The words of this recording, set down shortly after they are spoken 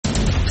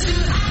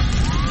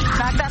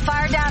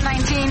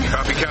Routine.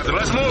 Copy, Captain.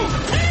 Let's move.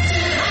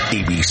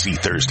 ABC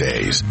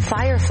Thursdays.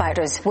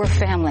 Firefighters, we're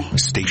family.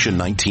 Station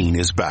 19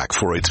 is back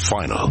for its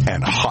final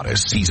and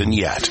hottest season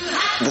yet.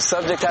 The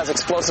subject has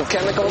explosive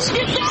chemicals.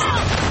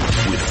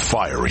 With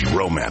fiery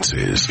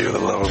romances. You're the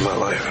love of my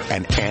life.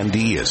 And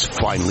Andy is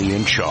finally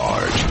in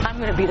charge. I'm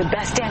going to be the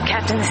best damn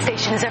captain the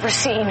station has ever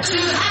seen.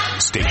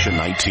 Station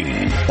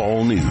 19.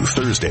 All new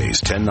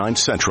Thursdays, 10/9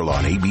 Central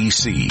on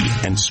ABC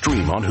and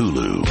stream on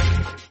Hulu.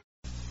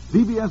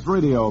 CBS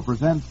Radio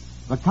presents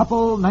The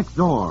Couple Next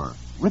Door,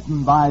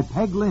 written by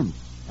Peg Lynch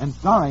and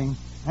starring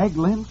Peg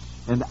Lynch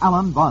and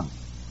Alan Bunce.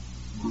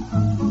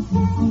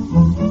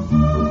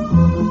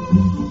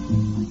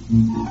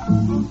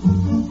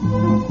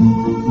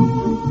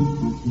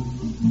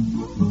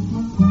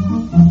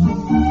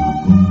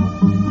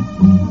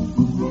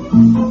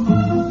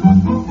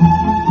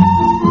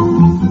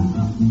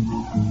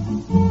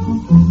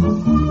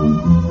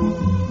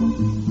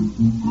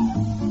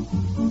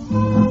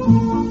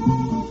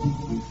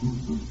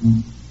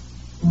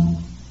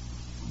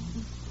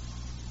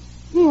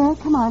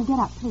 Come on, get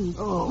up, please.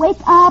 Oh. Wake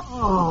up.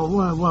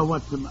 Oh,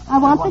 what's the matter? I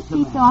want the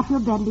sheets off your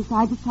bed.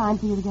 Besides, it's time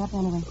for you to get up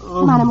anyway.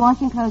 Come on, I'm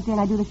washing clothes here,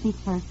 and I do the sheets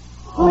first.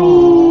 Please.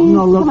 Oh,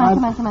 no, look,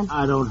 come on.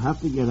 I don't have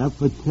to get up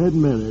for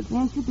 10 minutes.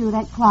 Yes, you do.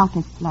 That clock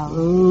is slow.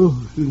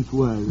 Oh, since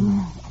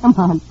when? Come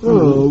on, please.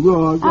 Oh,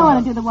 God. I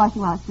want to do the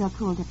washing while it's still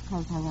cool and get the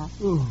clothes hung up.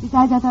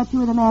 Besides, I thought you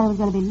were the man who was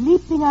going to be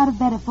leaping out of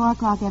bed at 4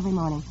 o'clock every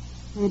morning.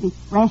 So you'd be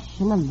fresh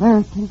and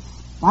alert and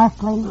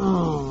sparkling.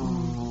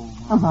 Oh.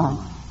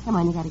 Come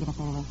on, you got to get up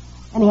anyway.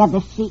 Let me have the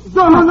sheet.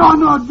 No,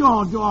 don't.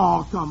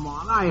 Oh, come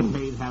on. I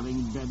hate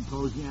having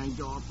bedclothes yanked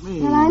off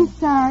me. Well, I'm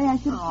sorry. I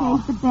should have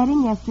changed the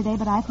bedding yesterday,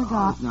 but I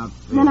forgot. It's not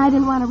fair. And then I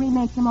didn't want to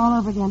remake them all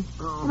over again.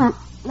 Come on.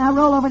 Now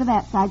roll over to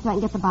that side so I can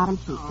get the bottom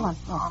sheet. Come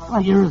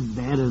on. You're as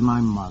bad as my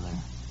mother.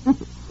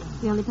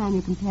 The only time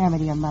you compare me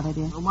to your mother,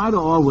 dear. Why do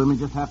all women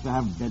just have to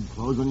have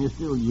bedclothes when you're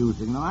still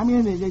using them? I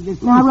mean,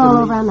 it's now roll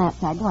over on that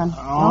side. Go on.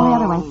 Roll the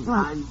other way. Go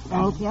on.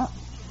 Thank you.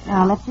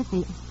 Now lift your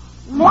feet.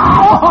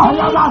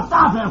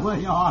 Stop it, will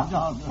you?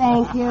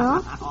 Thank you.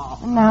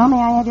 And now, may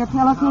I have your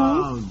pillowcase?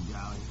 Oh,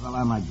 golly. Well,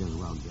 I might just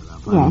well get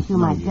up. Yes, you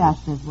might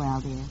just as well,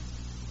 dear.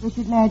 Wish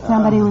you'd married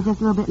somebody who was just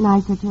a little bit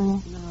nicer to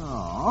you. No.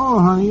 Oh,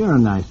 honey, you're a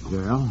nice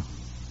girl.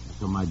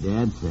 That's what my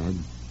dad said.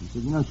 He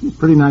said, she's a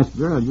pretty nice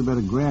girl. You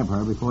better grab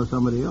her before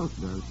somebody else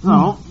does.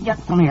 No.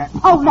 Just come here.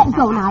 Oh, let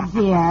go now,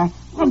 dear.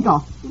 Let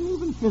go. You didn't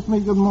even kiss me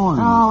good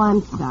morning. Oh,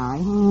 I'm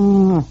sorry.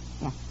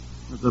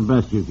 That's the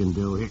best you can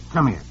do. Here,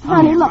 come here.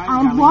 Honey, look,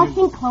 I'm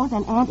washing clothes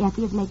and Aunt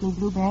Effie is making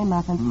blueberry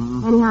muffins.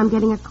 Mm-hmm. Anyhow, I'm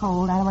getting a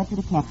cold. I don't want you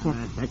to catch it.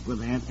 Heck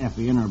with Aunt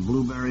Effie and her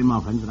blueberry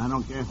muffins, and I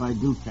don't care if I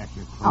do catch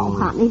it. Oh,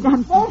 honey, that's...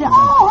 There's no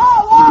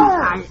hot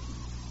water!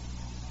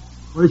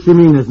 What does she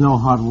mean there's no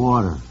hot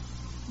water?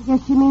 I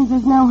guess she means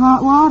there's no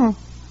hot water.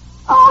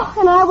 Oh,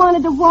 and I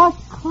wanted to wash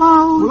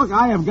clothes. Well, look,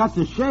 I have got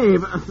to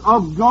shave.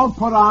 Oh, go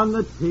put on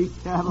the tea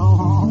kettle.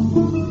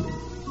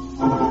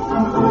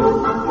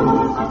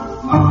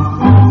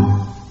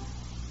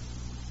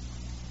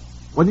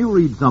 When you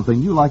read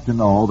something, you like to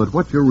know that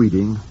what you're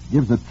reading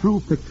gives a true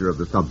picture of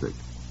the subject.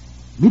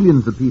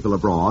 Millions of people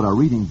abroad are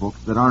reading books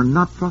that are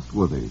not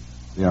trustworthy.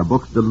 They are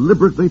books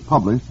deliberately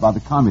published by the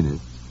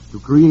communists to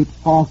create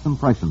false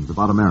impressions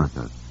about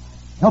America.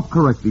 Help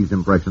correct these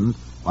impressions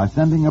by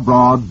sending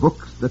abroad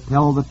books that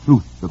tell the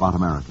truth about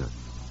America.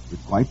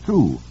 It's quite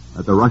true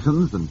that the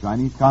Russians and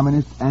Chinese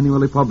communists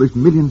annually publish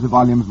millions of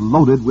volumes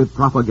loaded with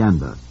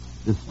propaganda,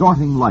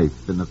 distorting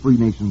life in the free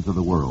nations of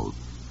the world.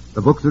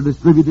 The books are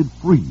distributed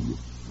free,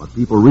 but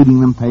people reading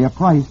them pay a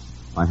price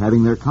by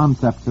having their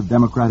concepts of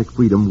democratic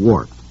freedom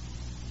warped.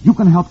 You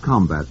can help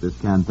combat this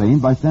campaign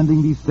by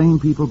sending these same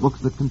people books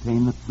that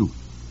contain the truth.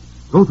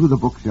 Go through the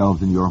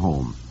bookshelves in your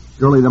home.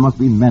 Surely there must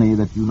be many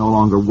that you no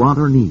longer want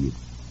or need.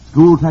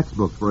 School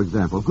textbooks, for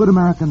example, good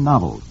American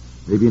novels,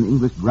 maybe an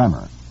English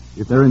grammar.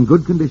 If they're in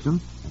good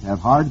condition and have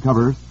hard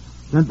covers,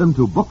 send them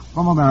to Books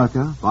from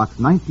America, Box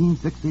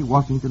 1960,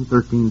 Washington,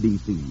 13,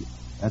 D.C.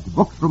 That's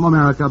Books from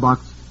America,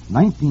 Box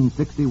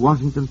 1960,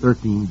 Washington,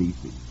 13,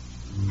 D.C.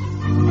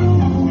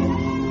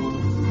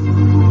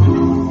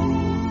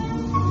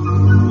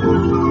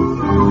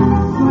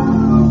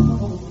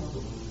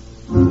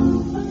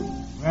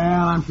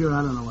 Well, I'm sure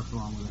I don't know what's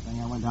wrong with the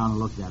thing. I went down and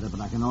looked at it,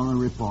 but I can only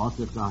report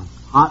that the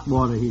hot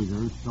water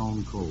heater is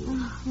stone cold.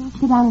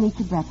 Sit down and eat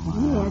your breakfast.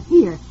 Yes,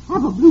 here.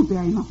 Have a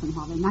blueberry muffin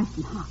while they're nice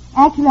and hot.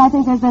 Actually, I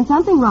think there's been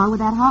something wrong with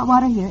that hot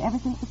water here ever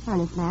since the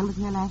furnace man was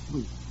here last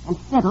week and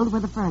fiddled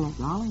with the furnace.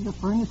 Darling, the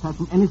furnace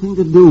hasn't anything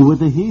to do with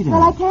the heater.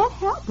 Well, I can't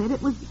help it.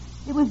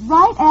 It was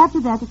right after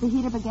that the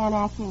heater began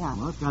acting up.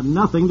 Well, it's got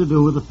nothing to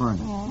do with the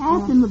furnace.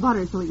 Pass him the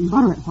butter so he can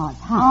butter it while it's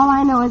hot. All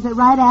I know is that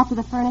right after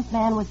the furnace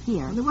man was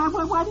here.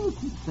 Why do you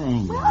keep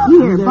saying that? Well,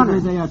 here, butter.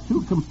 They are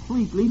two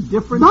completely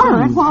different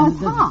butter things. Butter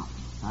it while it's hot.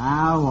 Oh,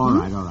 all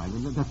right.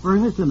 The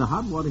furnace and the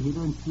hot water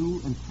heater are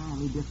two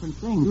entirely different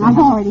things. I've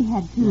already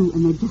had two,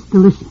 and they're just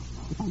delicious.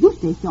 If I do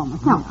say so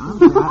myself.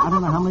 I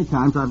don't know how many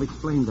times I've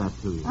explained that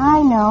to you.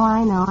 I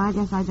know. I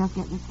guess I just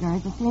get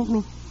discouraged. It seems to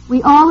me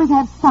We always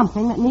have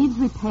something that needs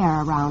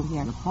repair around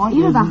here. The point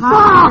Either is... the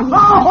house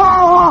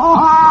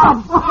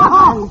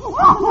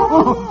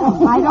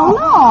I don't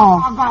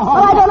know.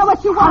 Well, I don't know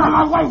what you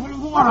want. Wait for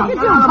the water. What did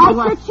you do? Bite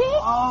your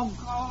cheek?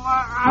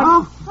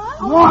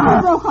 Water.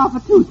 I broke off a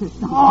tooth or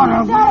something.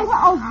 Water. Water.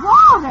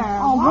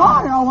 Oh,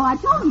 water. Oh, well, I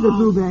told you the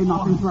blueberry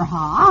muffins were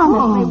hot.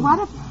 Honestly, what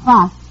a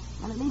fuss.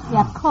 Well, at least we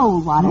have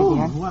cold water,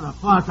 dear. What a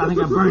fuss. I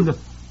think I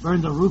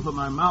burned the roof of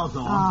my mouth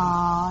off.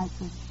 Oh,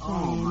 it's a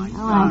shame. my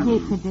I God.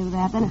 hate to do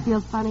that. Then it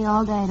feels funny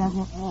all day, doesn't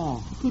it?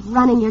 Oh. You keep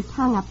running your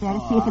tongue up there to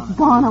see if it's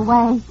gone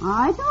away.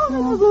 I told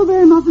you the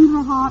blueberry muffins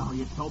were hot. Oh,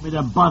 you told me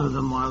to butter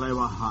them while they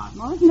were hot.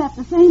 Well, isn't that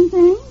the same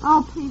thing?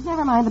 Oh, please,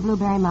 never mind the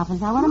blueberry muffins.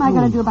 Now, what am I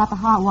going to do about the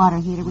hot water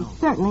heater? We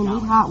certainly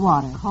need hot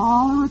water.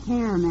 Call a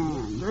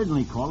repairman.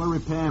 Certainly call a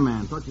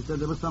repairman. Thought you said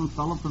there was some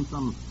fellow from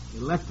some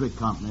electric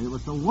company that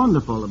was so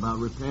wonderful about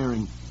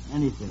repairing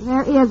anything.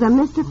 There is a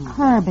Mr.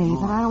 Kirby,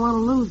 but I don't want to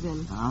lose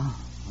him. Huh?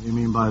 What do you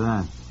mean by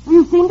that? Well,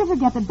 you seem to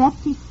forget that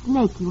Betsy's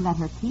snake you let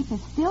her keep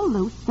is still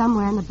loose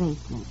somewhere in the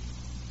basement.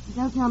 And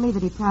don't tell me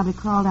that he probably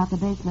crawled out the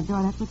basement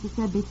door. That's what you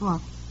said before.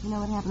 You know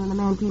what happened when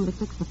the man came to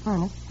fix the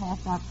furnace?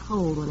 Passed out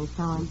cold when he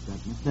saw him.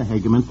 Mr.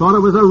 Hageman thought it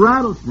was a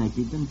rattlesnake.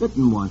 He'd been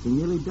bitten once and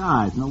nearly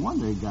died. No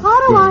wonder he got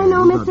How do I scared.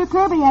 know Mr.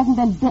 Kirby hasn't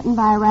been bitten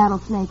by a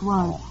rattlesnake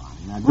once?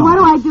 Now, Well, what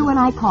do I do don't when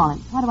I say call him?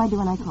 What do I do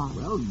when I call him?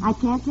 Well, I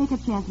can't take a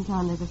chance and tell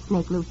him there's a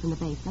snake loose in the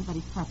basement, but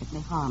he's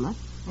perfectly harmless.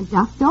 And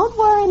just don't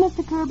worry,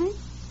 Mr. Kirby.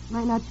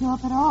 Might not show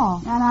up at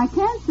all. And I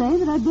can't say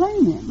that I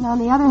blame him. And on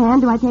the other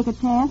hand, do I take a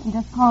chance and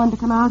just call him to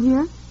come out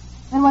here?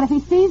 Then what if he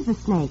sees the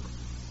snake?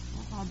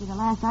 That'll be the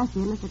last I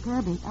see of Mr.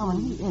 Kirby. Oh, and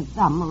he is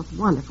the most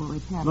wonderful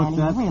repairman. Look, He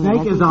that really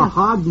snake is. is a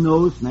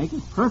hog-nosed snake.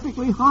 It's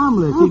perfectly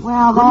harmless. Oh, He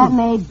well, that couldn't-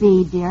 may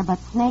be, dear, but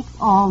snakes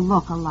all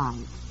look alike.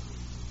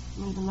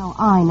 Even though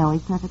I know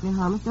he's perfectly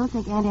harmless, don't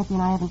think Aunt Effie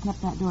and I haven't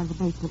kept that door to the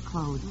basement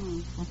closed.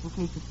 Just in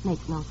case the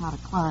snake knows how to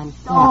climb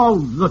steps. Oh,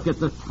 look at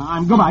the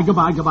time. Goodbye.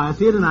 I'll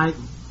see you tonight.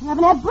 You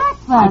haven't had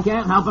breakfast. I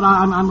can't help it.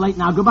 I'm late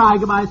now. Goodbye.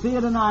 See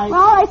you tonight.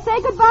 Well, I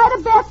say goodbye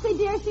to Betsy,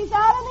 dear. She's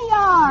out in the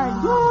yard.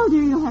 Oh,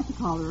 dear, you'll have to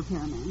call the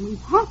repairman. We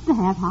have to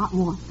have hot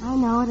water. I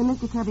know it, and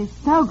Mr. Kirby is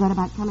so good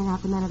about coming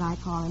out the minute I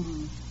call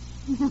him.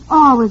 He's just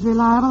always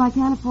reliable. I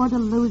can't afford to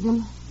lose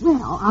him.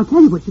 Well, I'll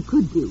tell you what you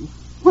could do.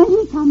 When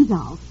he comes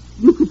out,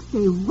 you could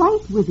stay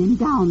right with him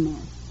down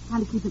there.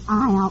 Kind of keep an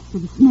eye out for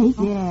the snake.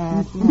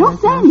 Yes, And don't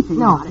say anything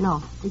about it.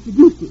 No.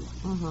 Introduce it.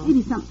 Mhm.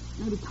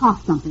 Maybe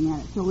toss something at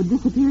it so it would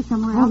disappear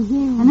somewhere Oh, else. yeah.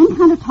 And then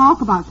kind of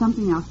talk about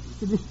something else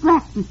to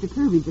distract Mr.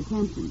 Kirby's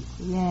attention.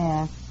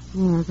 Yes.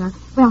 Well,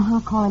 I'll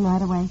call him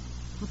right away.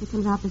 Hope he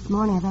comes out this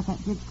morning. I've got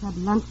that big club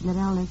luncheon at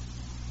Elder's.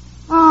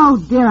 Oh,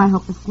 dear, I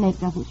hope the snake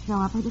doesn't show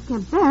up. I just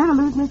can't bear to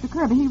lose Mr.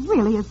 Kirby. He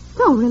really is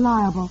so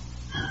reliable.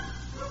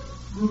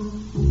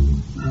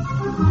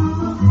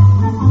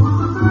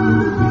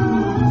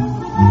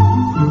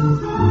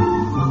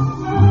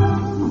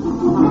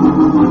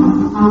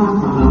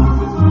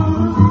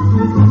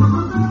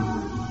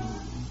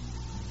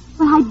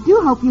 Well, I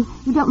do hope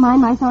you don't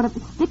mind my sort of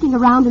sticking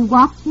around and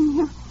watching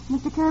you,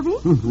 Mr. Kirby.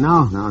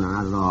 No,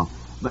 not at all.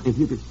 But if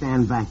you could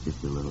stand back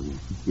just a little,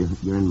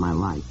 you're in my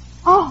life.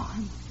 Oh,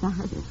 I'm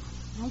sorry.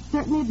 I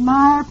certainly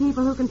admire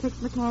people who can fix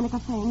mechanical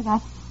things. I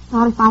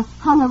thought if I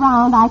hung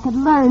around, I could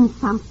learn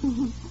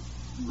something.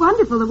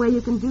 Wonderful the way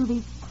you can do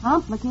these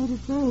complicated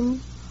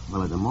things.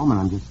 Well, at the moment,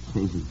 I'm just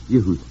changing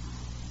fuse.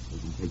 It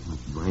doesn't take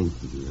much brains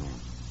to do that.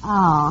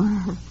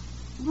 Oh,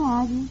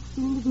 well, you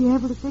seem to be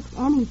able to fix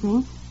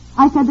anything.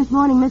 I said this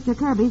morning, Mr.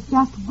 Kirby's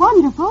just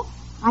wonderful.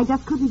 I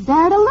just couldn't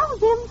bear to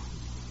lose him.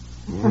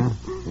 Yeah.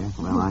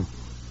 Well,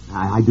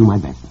 I do my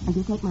best. And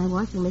you take my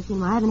washing machine.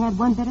 Well, I haven't had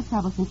one bit of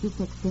trouble since you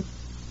fixed it.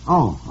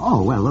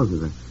 Oh, well, those are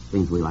the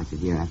things we like to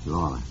hear after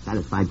all. A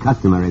satisfied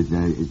customer is.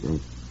 Did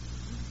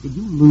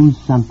you lose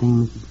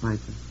something, Mrs.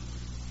 Spicer?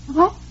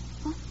 What?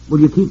 Well,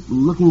 you keep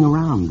looking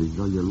around as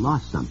though you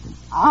lost something.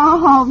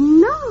 Oh,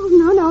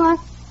 no.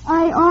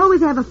 I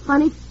always have a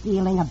funny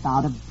feeling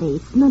about a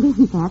basement.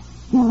 Isn't that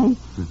silly?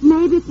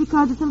 Maybe it's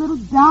because it's a little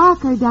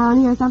darker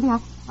down here or something.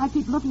 I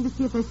keep looking to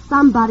see if there's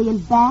somebody in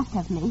back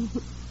of me.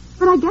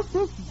 But I guess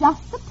there's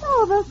just the two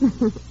of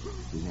us.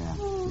 Yeah.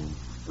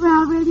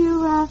 Well,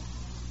 will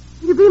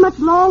you be much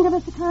longer,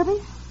 Mr. Kirby?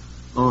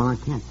 Oh, I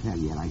can't tell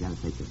yet. I gotta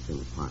take this thing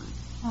apart.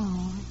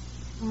 Oh,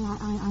 well,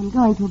 I'm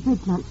going to a bridge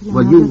lunch now.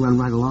 Well, you run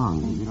right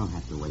along. You don't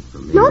have to wait for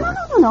me. No,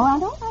 I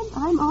don't.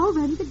 I'm all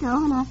ready to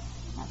go, and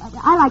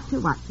I like to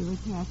watch you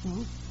repair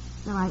things.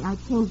 So I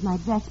changed my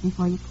dress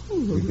before you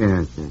came.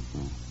 Yes.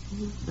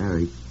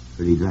 Very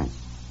pretty dress.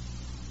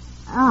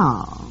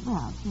 Oh,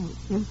 well, thank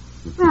you.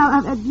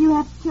 Well, do you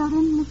have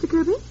children, Mr.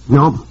 Kirby?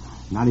 Nope,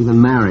 not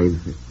even married.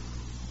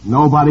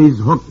 Nobody's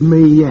hooked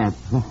me yet.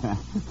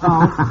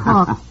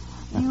 Oh, hooked.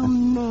 You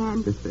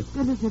man.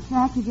 Goodness, an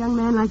attractive young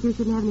man like you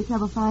shouldn't have any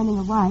trouble finding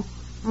a wife.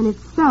 And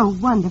it's so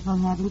wonderful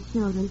having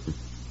children.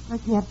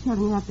 Once you have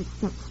children, you have to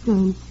accept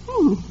strange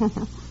things.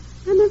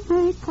 And if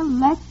they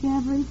collect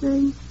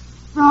everything,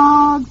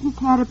 frogs and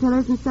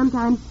caterpillars and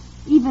sometimes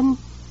even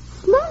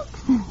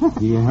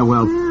snakes. Yeah,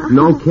 well,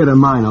 no kid of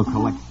mine will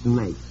collect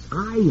snakes.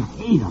 I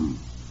hate them.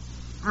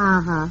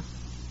 Uh-huh.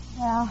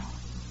 Well,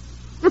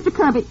 Mr.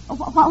 Kirby,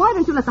 why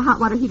don't you let the hot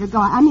water heater go?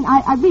 I mean,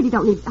 I really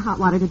don't need hot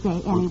water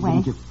today anyway.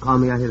 Didn't you call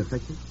me out here to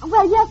fix it?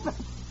 Well, yes, but...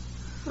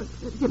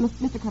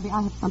 Mr. Kirby,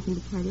 I have something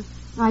to tell you.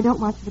 I don't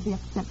want you to be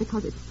upset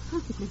because it's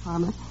perfectly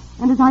harmless.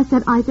 And as I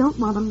said, I don't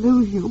want to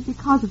lose you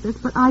because of this,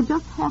 but I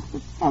just have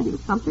to tell you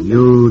something.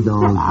 You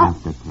don't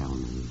have to tell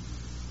me.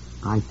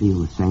 I feel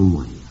the same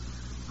way.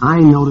 I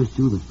noticed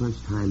you the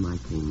first time I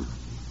came out.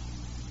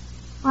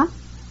 What?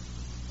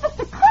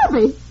 Mr.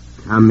 Kirby!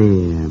 Come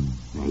here,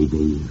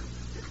 baby.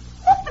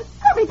 Mr.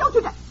 Kirby, don't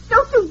you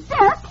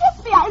dare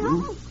kiss me!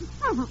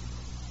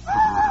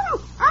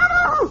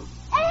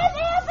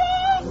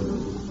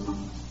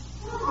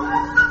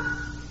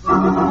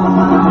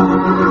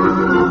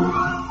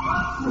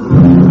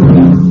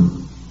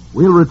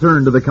 We'll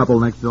return to the couple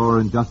next door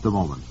in just a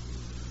moment.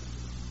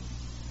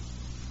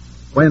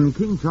 When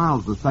King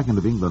Charles II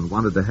of England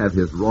wanted to have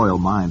his royal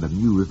mind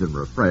amused and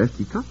refreshed,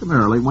 he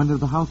customarily went into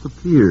the House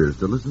of Peers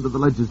to listen to the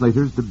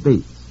legislators'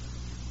 debates.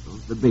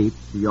 Those debates,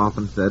 he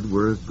often said,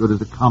 were as good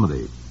as a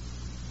comedy.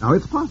 Now,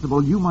 it's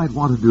possible you might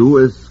want to do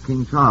as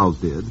King Charles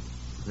did,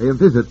 pay a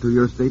visit to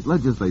your state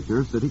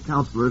legislature, city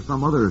council, or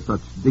some other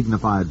such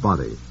dignified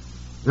body.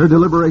 Their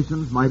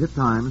deliberations might at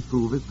times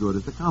prove as good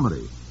as a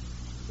comedy.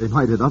 They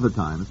might at other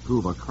times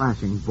prove a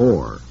crashing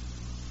bore.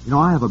 You know,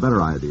 I have a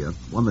better idea,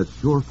 one that's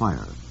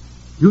surefire.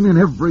 Tune in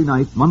every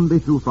night, Monday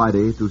through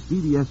Friday, to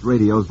CBS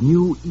Radio's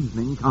new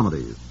evening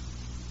comedies.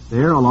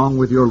 There, along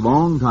with your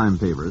longtime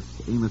favorites,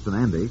 Amos and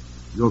Andy,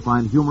 you'll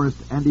find humorist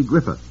Andy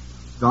Griffith,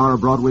 star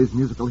of Broadway's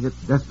musical hit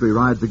Vestry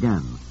Rides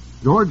Again,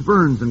 George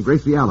Burns and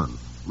Gracie Allen,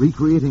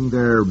 recreating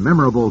their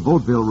memorable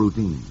vaudeville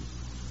routines,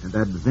 and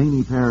that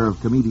zany pair of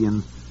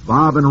comedians,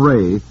 Bob and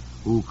Ray,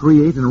 who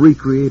create and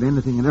recreate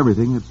anything and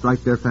everything that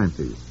strikes their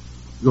fancies.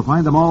 You'll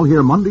find them all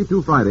here Monday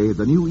through Friday,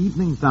 the new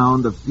evening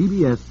sound of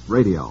CBS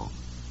Radio.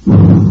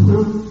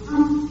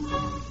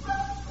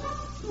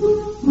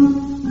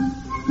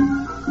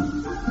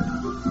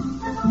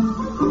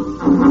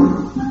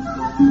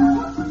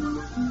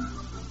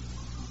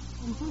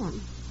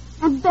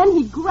 And then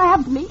he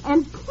grabbed me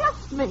and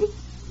kissed me.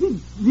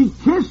 He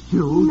kissed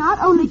you? Not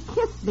only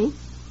kissed me,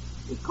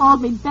 he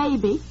called me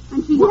baby.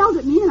 And she yelled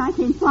at me, and I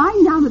came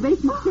flying down the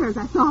basement stairs.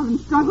 I saw him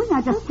struggling.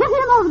 I just hit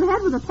him over the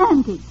head with a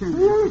pancake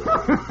turner.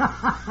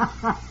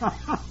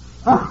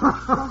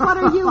 What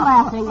are you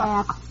laughing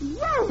at?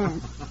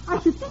 Yes. I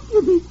should think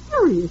you'd be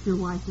furious your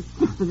wife was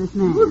kissed for this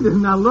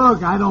man. Now,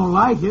 look, I don't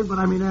like it, but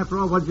I mean, after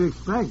all, what'd you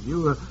expect?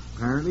 You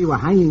apparently were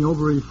hanging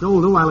over his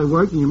shoulder while he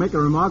worked, and you make a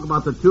remark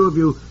about the two of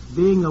you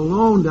being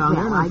alone down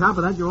there, and on top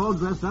of that, you're all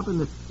dressed up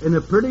in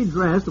a pretty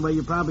dress, the way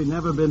you've probably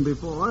never been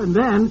before, and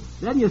then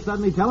you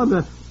suddenly tell him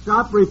to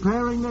stop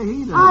repairing the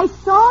heater. I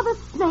saw the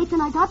snake,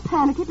 and I got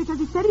panicky because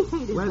he said he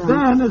hated Well, them.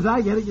 then, as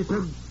I get it, you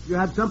said you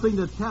had something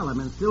to tell him,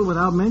 and still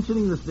without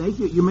mentioning the snake,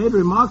 you made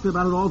remarks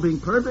about it all being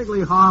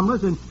perfectly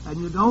harmless, and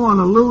you don't want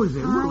to lose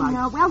him. I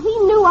know. Well, he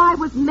knew I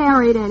was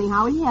married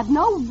anyhow, and he had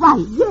no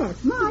right.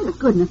 Yes, my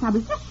goodness, I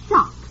was just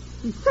shocked.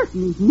 He's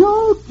certainly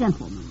no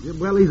gentleman.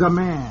 Well, he's a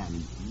man.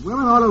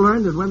 Women ought to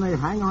learn that when they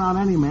hang around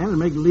any man and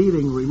make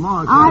leading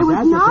remarks I like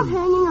was not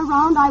hanging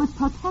around. I was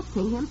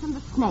protecting him from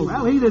the snake.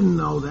 Well, he didn't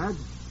know that.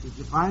 Did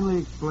you finally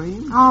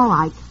explain? Oh,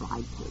 I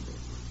tried to.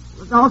 It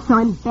was also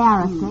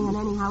embarrassing, and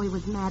anyhow, he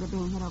was mad at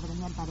being hit over the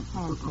head by the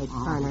pancake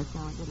burner, so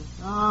I didn't.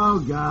 Oh,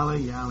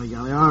 golly.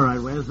 All right,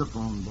 where's the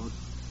phone book?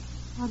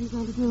 What are you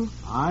going to do?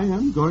 I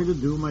am going to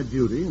do my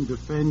duty and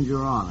defend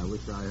your honor,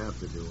 which I have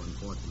to do,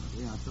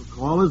 unfortunately. I shall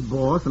call his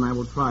boss, and I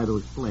will try to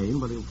explain,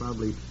 but he'll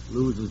probably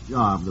lose his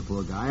job, the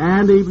poor guy.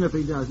 And even if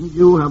he doesn't,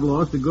 you have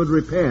lost a good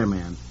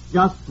repairman.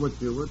 Just what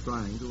you were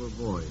trying to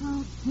avoid.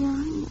 Oh,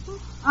 Jerry.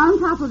 On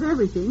top of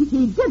everything,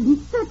 he didn't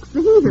fix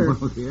the heater.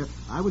 Well, dear,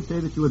 I would say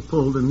that you had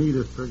pulled the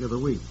neatest trick of the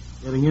week,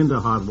 getting into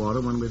hot water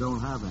when we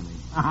don't have any.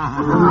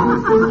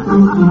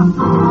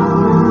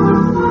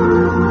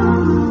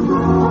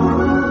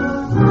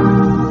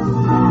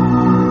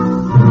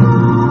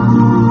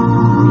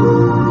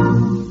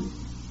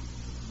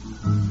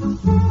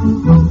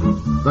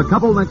 The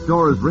Couple Next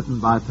Door is written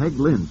by Peg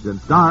Lynch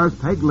and stars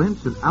Peg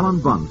Lynch and Alan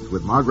Bunce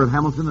with Margaret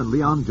Hamilton and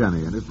Leon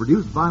Janney and is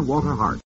produced by Walter Hart.